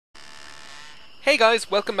Hey guys,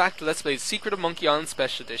 welcome back to Let's Play's Secret of Monkey Island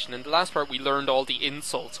Special Edition. In the last part we learned all the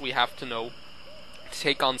insults we have to know to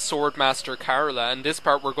take on Swordmaster Carla, and this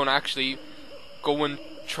part we're going to actually go and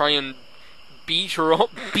try and beat her up.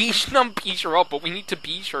 Not beat her up, but we need to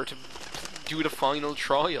beat her to do the final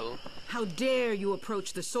trial. How dare you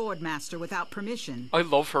approach the Swordmaster without permission? I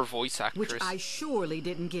love her voice actress. Which I surely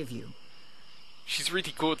didn't give you. She's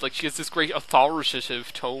really good, like she has this great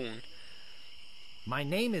authoritative tone. My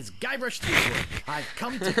name is Guybrush. I've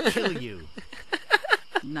come to kill you.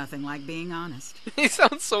 Nothing like being honest. He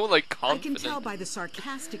sounds so, like, confident. I can tell by the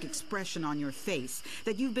sarcastic expression on your face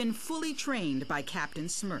that you've been fully trained by Captain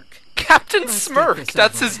Smirk. Captain Smirk!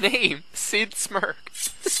 That's his name. Sid Smirk.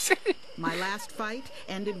 My last fight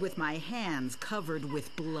ended with my hands covered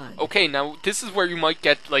with blood. Okay, now, this is where you might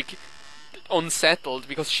get, like, unsettled,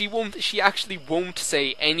 because she actually won't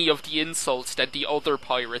say any of the insults that the other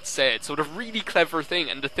pirates said. So the really clever thing,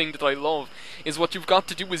 and the thing that I love, is what you've got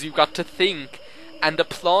to do is you've got to think and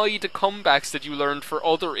apply the comebacks that you learned for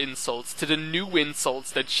other insults to the new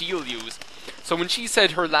insults that she'll use. So when she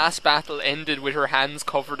said her last battle ended with her hands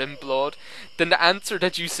covered in blood, then the answer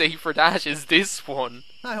that you say for that is this one.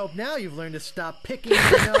 I hope now you've learned to stop picking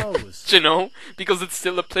your nose. You know? Because it's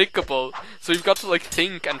still applicable. So you've got to, like,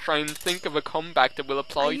 think and try and think of a comeback that will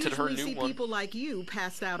apply to her new one. I usually see people like you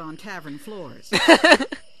passed out on tavern floors.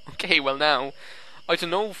 Okay, well now, I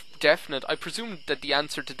don't know definite. I presume that the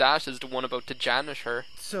answer to that is the one about the janitor.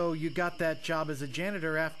 So you got that job as a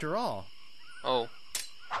janitor after all? Oh.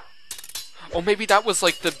 Oh, maybe that was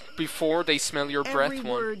like the before they smell your breath one.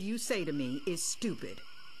 Every word you say to me is stupid.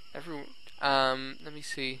 Let me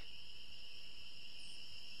see.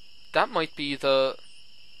 That might be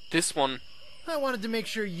this one. I wanted to make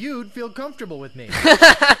sure you'd feel comfortable with me.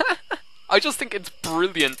 I just think it's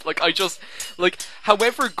brilliant.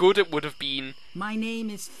 However good it would have been. My name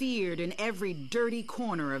is feared in every dirty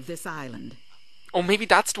corner of this island. Oh, maybe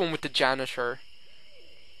that's the one with the janitor.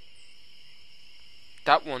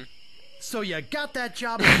 That one. So you got that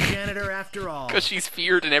job as a janitor after all. Because she's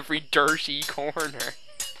feared in every dirty corner.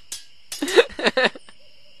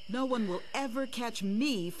 No one will ever catch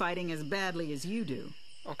me fighting as badly as you do.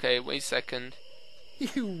 Okay, wait a second.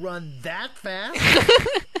 You run that fast?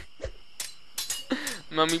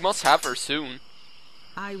 Man, we must have her soon.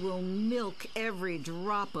 I will milk every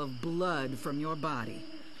drop of blood from your body.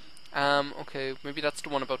 Okay, maybe that's the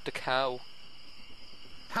one about the cow.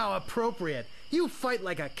 How appropriate. You fight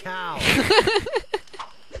like a cow.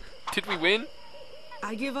 Did we win?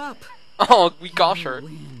 I give up. Oh, we got her.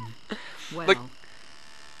 Win. Well, Like,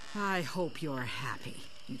 I hope you're happy.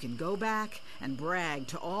 You can go back and brag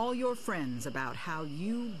to all your friends about how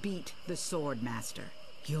you beat the Swordmaster.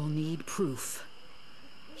 You'll need proof.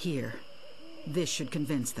 Here, this should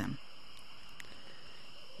convince them.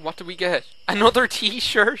 what do we get? Another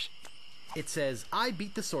t-shirt? It says, I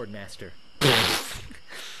beat the Swordmaster.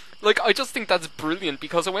 Like, I just think that's brilliant,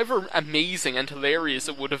 because however amazing and hilarious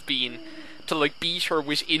it would have been to, like, beat her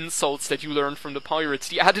with insults that you learned from the pirates,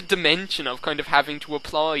 the added dimension of kind of having to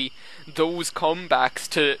apply those comebacks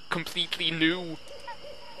to completely new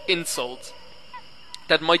insults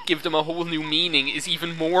that might give them a whole new meaning is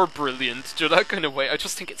even more brilliant, to that kind of way. I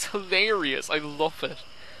just think it's hilarious. I love it.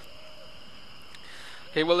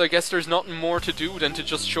 Okay, well, I guess there's nothing more to do than to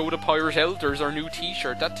just show the Pirate Elders our new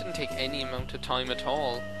t-shirt. That didn't take any amount of time at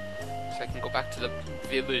all. So I can go back to the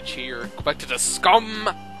village here. Go back to the scum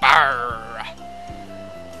bar.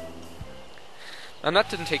 And that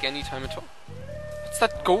didn't take any time at all. What's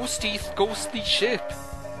that ghostly ship?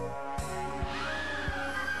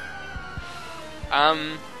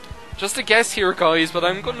 Just a guess here, guys, but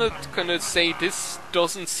I'm gonna kind of say this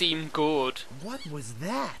doesn't seem good. What was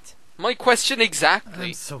that? My question exactly.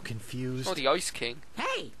 I'm so confused. Oh, the Ice King.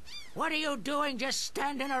 Hey, what are you doing just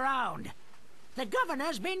standing around? The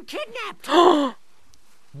governor's been kidnapped.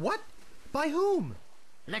 What? By whom?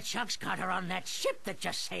 LeChuck's got her on that ship that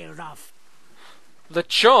just sailed off.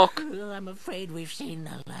 LeChuck? I'm afraid we've seen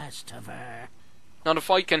the last of her. Not if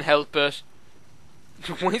I can help it.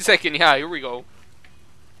 Wait a second, yeah, here we go.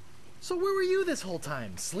 So where were you this whole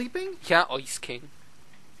time? Sleeping? Yeah, Ice King.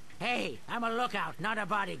 Hey, I'm a lookout, not a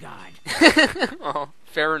bodyguard. Oh,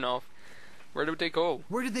 fair enough. Where did they go?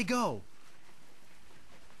 Where did they go?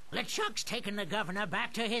 LeChuck's taken the governor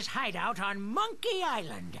back to his hideout on Monkey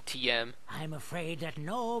Island. TM. I'm afraid that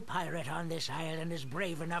no pirate on this island is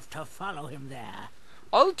brave enough to follow him there.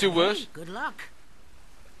 I'll do Hey, it. good luck.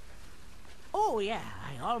 Oh, yeah,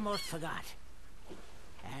 I almost forgot.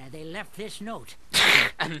 They left this note.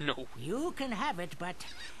 And no. You can have it, but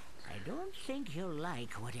I don't think you'll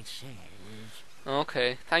like what it says.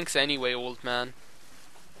 Okay, thanks anyway, old man.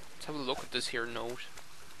 Let's have a look at this here note.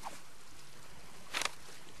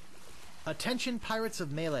 Attention, pirates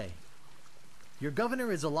of Melee. Your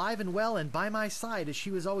governor is alive and well and by my side as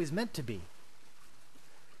she was always meant to be.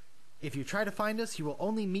 If you try to find us, you will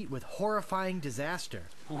only meet with horrifying disaster.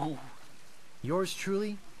 Ooh. Yours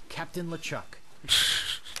truly, Captain LeChuck.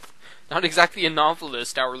 Not exactly a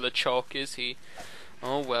novelist, our LeChuck, is he?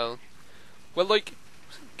 Oh well. Well, like,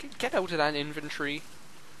 get out of that inventory.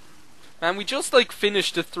 Man, we just, like,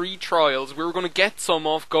 finished the 3 trials. We were going to get some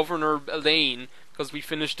off Governor Elaine, because we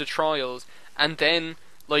finished the trials. And then,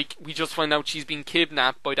 like, we just find out she's been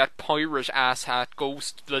kidnapped by that pirate asshat,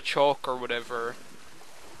 Ghost LeChuck, or whatever.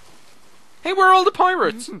 Hey, where are all the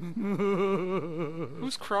pirates?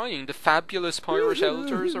 Who's crying? The fabulous pirate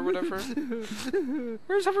elders, or whatever?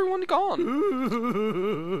 Where's everyone gone?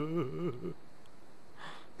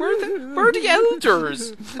 Where are the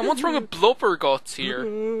elders? And what's wrong with Blubberguts here?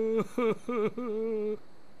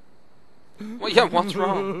 Well, yeah, what's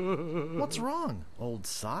wrong? What's wrong, old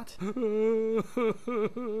sot? The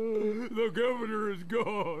governor is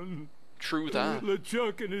gone. True that.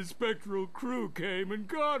 LeChuck and his spectral crew came and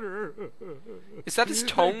got her. Is that his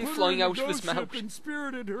tongue flying out of his mouth? And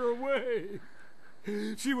spirited her away.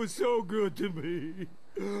 She was so good to me.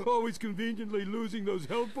 Always conveniently losing those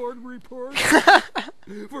health board reports.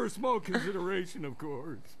 For a small consideration, of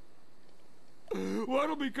course.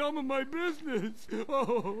 What'll become of my business?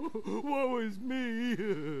 Oh, woe is me.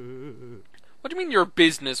 What do you mean your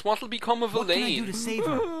business? What'll become of What can I Elaine? do to save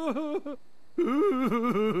her?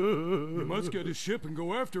 You must get a ship and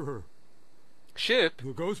go after her. Ship?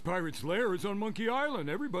 The ghost pirate's lair is on Monkey Island.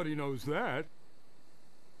 Everybody knows that.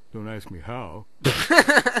 Don't ask me how.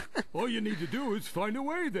 All you need to do is find a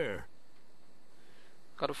way there.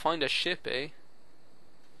 Gotta find a ship, eh?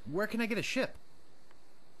 Where can I get a ship?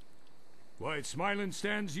 Why, it's Smiling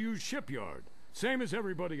Stan's used shipyard. Same as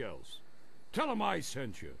everybody else. Tell 'em I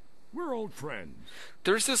sent you. We're old friends.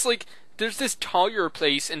 There's this tire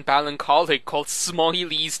place in Ballincollig called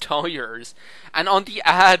Smiley's Tires, and on the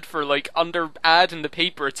ad for, like, under ad in the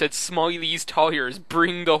paper it said Smiley's Tires,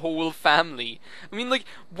 bring the whole family. I mean, like,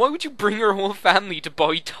 why would you bring your whole family to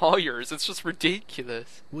buy tires? It's just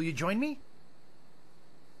ridiculous. Will you join me?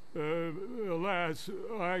 Alas,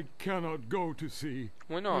 I cannot go to sea.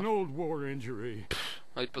 Why not? An old war injury.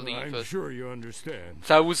 I believe I'm it. sure you understand.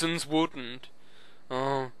 Thousands wouldn't.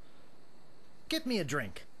 Oh, Get me a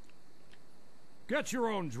drink. Get your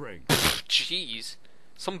own drink. jeez.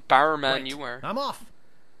 Some barman Right. you are. I'm off.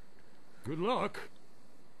 Good luck.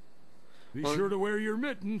 Be Well- sure to wear your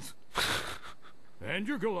mittens. And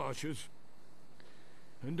your galoshes.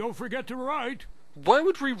 And don't forget to write. Why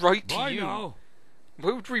would we write to Bye you? now.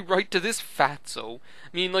 Why would we write to this fatso? I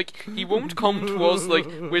mean, like, he won't come to us, like,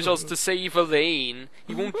 with us to save Elaine.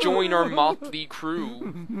 He won't join our motley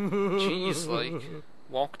crew. Jeez, like,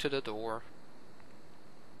 walk to the door.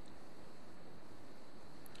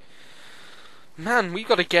 Man, we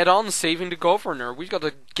gotta get on saving the governor. We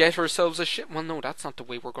gotta get ourselves a ship. Well, no, that's not the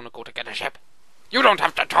way we're gonna go to get a ship. You don't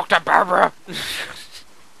have to talk to Barbara!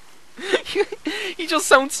 He just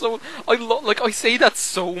sounds so. I say that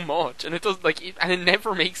so much, and it does and it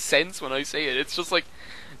never makes sense when I say it. It's just like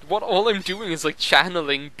all I'm doing is like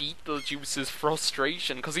channeling Beetlejuice's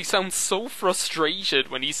frustration, because he sounds so frustrated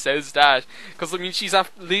when he says that. Because I mean,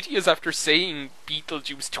 Lydia's after saying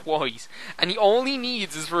Beetlejuice twice, and all he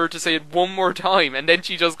needs is for her to say it one more time, and then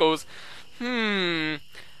she just goes,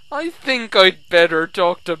 I think I'd better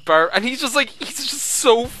talk to Bart. And he's just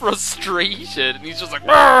so frustrated. And he's just like,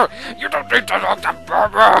 you don't need to talk to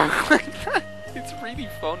Barbara. It's really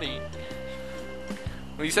funny.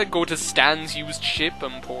 Well, he said go to Stan's used ship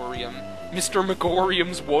emporium. Mr.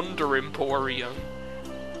 Megorium's Wonder Emporium.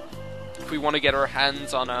 If we want to get our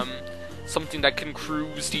hands on, something that can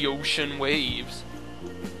cruise the ocean waves.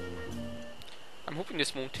 I'm hoping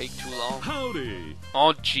this won't take too long. Howdy!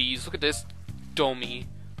 Oh, jeez, look at this dummy.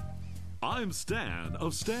 I'm Stan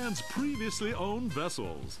of Stan's previously owned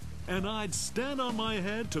vessels, and I'd stand on my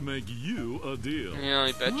head to make you a deal. Yeah,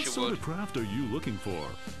 I bet what you sort would. of craft are you looking for?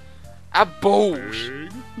 A boat!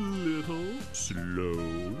 Big, little,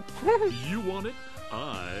 slow. You want it?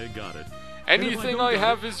 I got it. And if Anything don't I got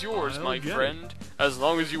have it, is yours, I'll my get it. friend. As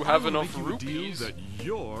long as you have I'll enough make you a deal rupees. that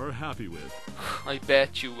you're happy with. I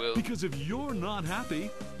bet you will. Because if you're not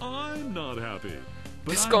happy, I'm not happy.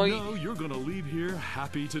 But This I guy- know you're gonna leave here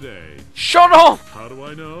happy today. Shut up! How do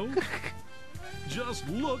I know? Just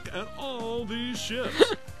look at all these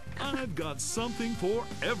ships. I've got something for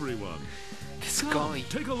everyone. This Come, guy.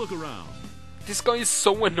 take a look around. This guy is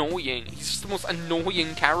so annoying. He's just the most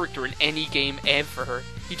annoying character in any game ever.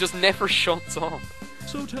 He just never shuts up.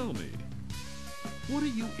 So tell me, What are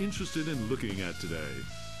you interested in looking at today?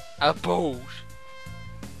 A boat.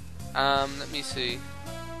 Let me see.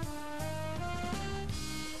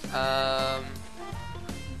 I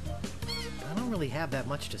don't really have that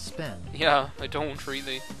much to spend. Yeah, I don't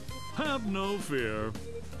really. Have no fear.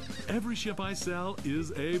 Every ship I sell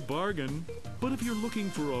is a bargain. But if you're looking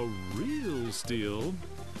for a real steal,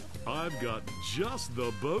 I've got just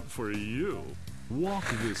the boat for you. Walk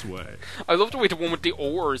this way. I love the way the one with the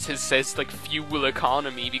oars says like fuel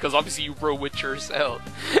economy, because obviously you row it yourself.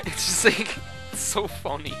 It's just like, it's so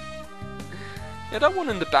funny. Yeah, that one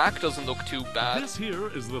in the back doesn't look too bad. This here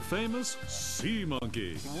is the famous Sea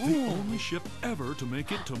Monkey. The only ship ever to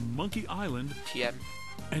make it to Monkey Island TM.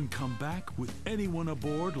 and come back with anyone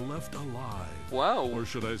aboard left alive. Wow. Or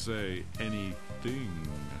should I say, anything.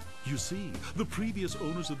 You see, the previous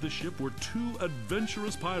owners of this ship were two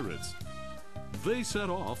adventurous pirates. They set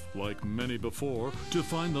off, like many before, to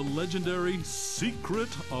find the legendary secret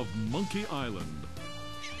of Monkey Island.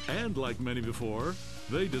 And like many before,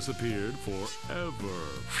 they disappeared forever.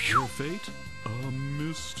 Their fate? A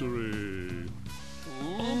mystery.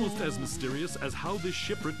 Almost as mysterious as how this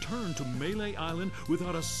ship returned to Melee Island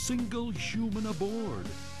without a single human aboard.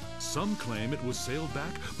 Some claim it was sailed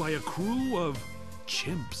back by a crew of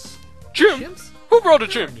chimps. Chimps? Who brought a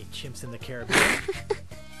There chimp? aren't any chimps in the Caribbean.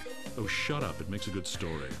 Oh, shut up. It makes a good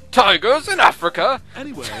story. Tigers in Africa!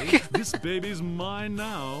 Anyway, this baby's mine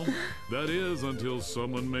now. That is, until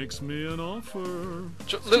someone makes me an offer.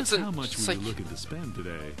 Just, Just listen, how much just, were like, you looking to spend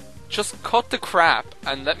today? just cut the crap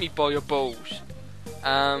and let me buy a boat.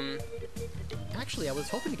 Actually, I was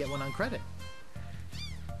hoping to get one on credit.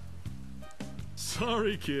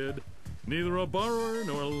 Sorry, kid. Neither a borrower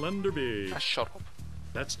nor a lender be. Shut up.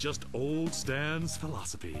 That's just old Stan's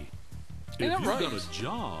philosophy. Ain't If that you've right? got a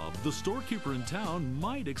job, the storekeeper in town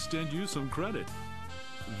might extend you some credit.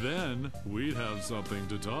 Then we'd have something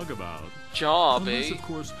to talk about. Job, Unless, eh? of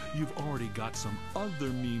course, you've already got some other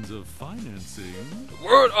means of financing.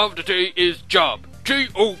 Word of the day is job.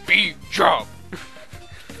 G-O-B, job.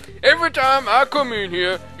 Every time I come in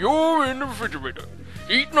here, you're in the refrigerator,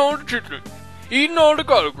 eating all the chitlins, eating all the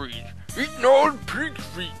collard greens, eating all the pig's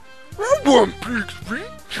feet. I want pig's feet.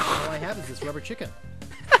 All I have is this rubber chicken.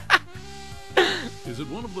 Is it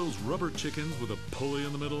one of those rubber chickens with a pulley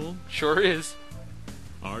in the middle? Sure is.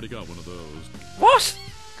 I already got one of those. What?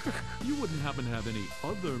 You wouldn't happen to have any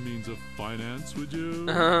other means of finance, would you?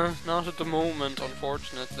 Not at the moment,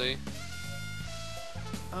 unfortunately.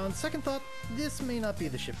 On second thought, this may not be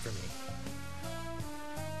the ship for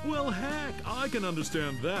me. Well, heck, I can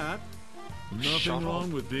understand that. Nothing Shut wrong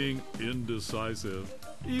up. with being indecisive,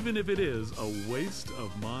 even if it is a waste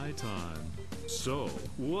of my time. So,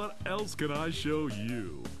 what else can I show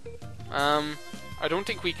you? I don't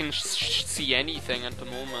think we can see anything at the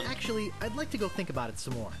moment. Actually, I'd like to go think about it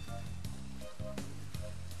some more.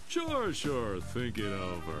 Sure, think it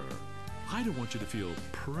over. I don't want you to feel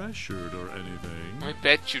pressured or anything. I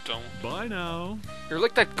bet you don't. Bye now. You're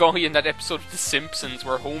like that guy in that episode of The Simpsons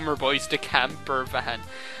where Homer buys the camper van,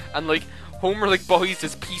 and like Homer like buys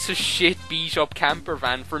this piece of shit beat up camper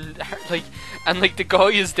van for like, and like the guy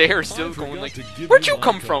is there still I going forgot like, to give where'd you you my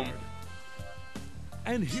come from? card.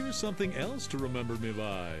 And here's something else to remember me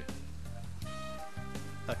by.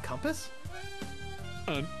 A compass?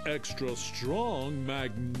 An extra strong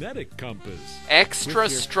magnetic compass. Extra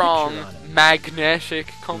With your strong picture on it. magnetic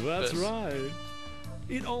compass. That's right.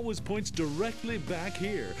 It always points directly back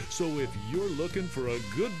here, so if you're looking for a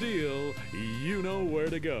good deal, you know where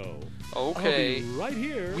to go. Okay. I'll be right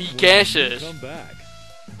here We when get you it. come back.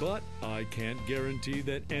 But I can't guarantee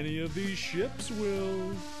that any of these ships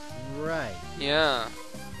will. Right. Yeah.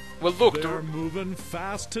 Well, look, They're moving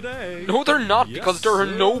fast today. no, they're not, Yes, because there are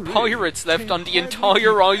no sirree. pirates left Can't on the hardly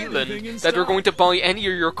entire keep island anything in that are going to stock. buy any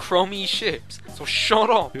of your crummy ships. So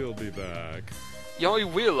shut up. He'll be back. Yeah, I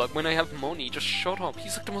will when I have money. Just shut up.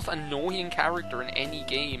 He's like the most annoying character in any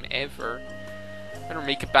game ever. Better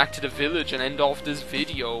make it back to the village and end off this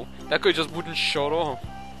video. That guy just wouldn't shut up.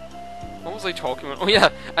 What was I talking about? Oh yeah,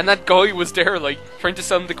 and that guy was there like trying to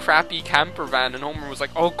sell him the crappy camper van, and Homer was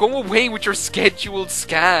like, "Oh, go away with your scheduled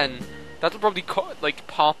scan." That'll probably like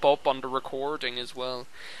pop up on the recording as well.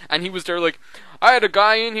 And he was there like, "I had a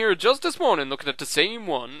guy in here just this morning looking at the same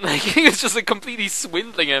one." Like he was just like completely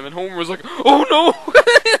swindling him, and Homer was like, "Oh no!"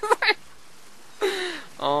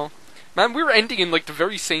 Oh man, we were ending in like the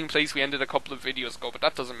very same place we ended a couple of videos ago, but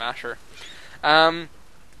that doesn't matter.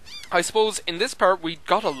 I suppose in this part we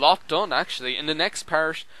got a lot done actually. In the next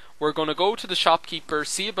part, we're gonna go to the shopkeeper,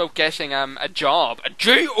 see about getting a job, a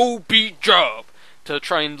job, to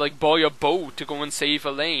try and like buy a boat to go and save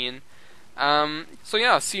Elaine. So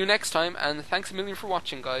yeah, see you next time, and thanks a million for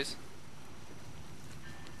watching, guys.